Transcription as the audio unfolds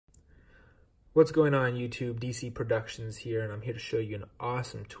What's going on YouTube? DC Productions here, and I'm here to show you an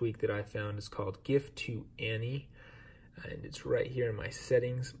awesome tweak that I found. It's called Gif2Ani, and it's right here in my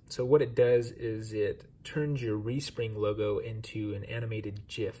settings. So what it does is it turns your Respring logo into an animated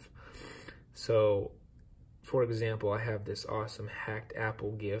GIF. So for example, I have this awesome hacked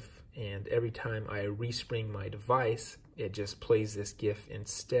Apple GIF, and every time I respring my device, it just plays this GIF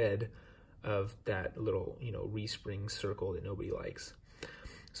instead of that little, respring circle that nobody likes.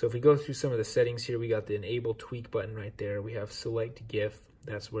 So if we go through some of the settings here, we got the enable tweak button right there. We have select GIF.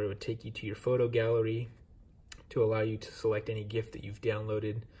 That's where it would take you to your photo gallery to allow you to select any GIF that you've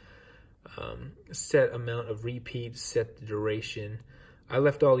downloaded. Set amount of repeats, set the duration. I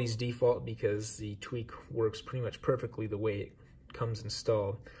left all these default because the tweak works pretty much perfectly the way it comes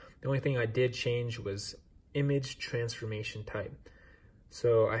installed. The only thing I did change was image transformation type.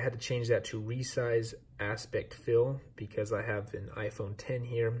 So I had to change that to resize aspect fill because I have an iPhone 10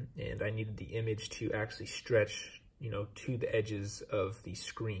 here and I needed the image to actually stretch, to the edges of the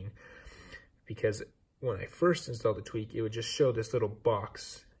screen. Because when I first installed the tweak, it would just show this little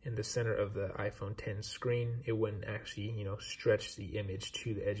box in the center of the iPhone 10 screen. It wouldn't actually, stretch the image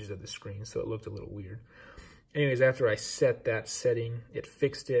to the edges of the screen, so it looked a little weird. Anyways, after I set that setting, it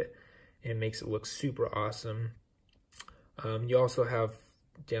fixed it and makes it look super awesome. You also have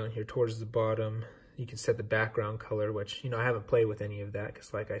down here towards the bottom, you can set the background color, which, I haven't played with any of that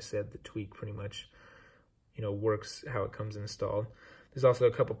because like I said, the tweak pretty much, works how it comes installed. There's also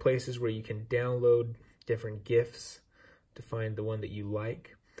a couple places where you can download different GIFs to find the one that you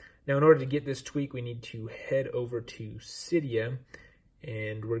like. Now, in order to get this tweak, we need to head over to Cydia,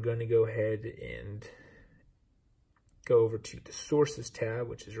 and we're going to go ahead and go over to the Sources tab,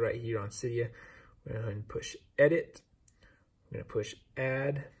 which is right here on Cydia. We're going to go ahead and push Edit. We're going to push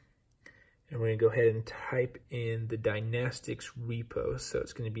Add, and we're going to go ahead and type in the Dynastics repo. So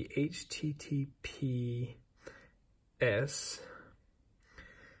it's going to be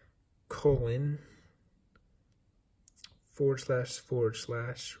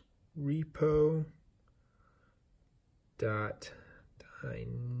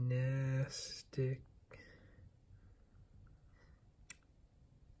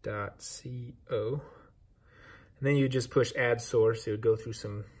And then you just push add source. It would go through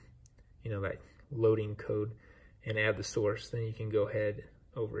some, that loading code and add the source. Then you can go ahead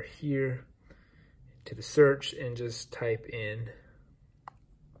over here to the search and just type in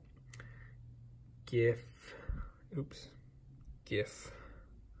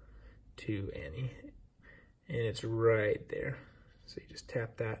Gif2Ani, and it's right there. So you just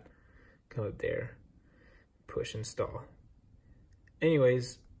tap that, come up there, push install.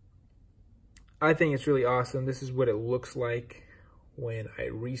 Anyways, I think it's really awesome. This is what it looks like when I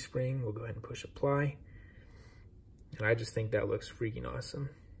respring. We'll go ahead and push apply, and I just think that looks freaking awesome.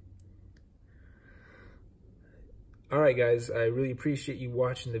 All right, guys, I really appreciate you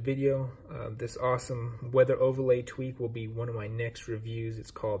watching the video. This awesome weather overlay tweak will be one of my next reviews. It's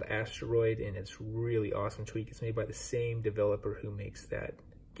called Asteroid, and it's really awesome tweak. It's made by the same developer who makes that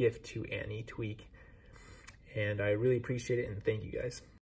Gif2Ani tweak. And I really appreciate it, and thank you guys.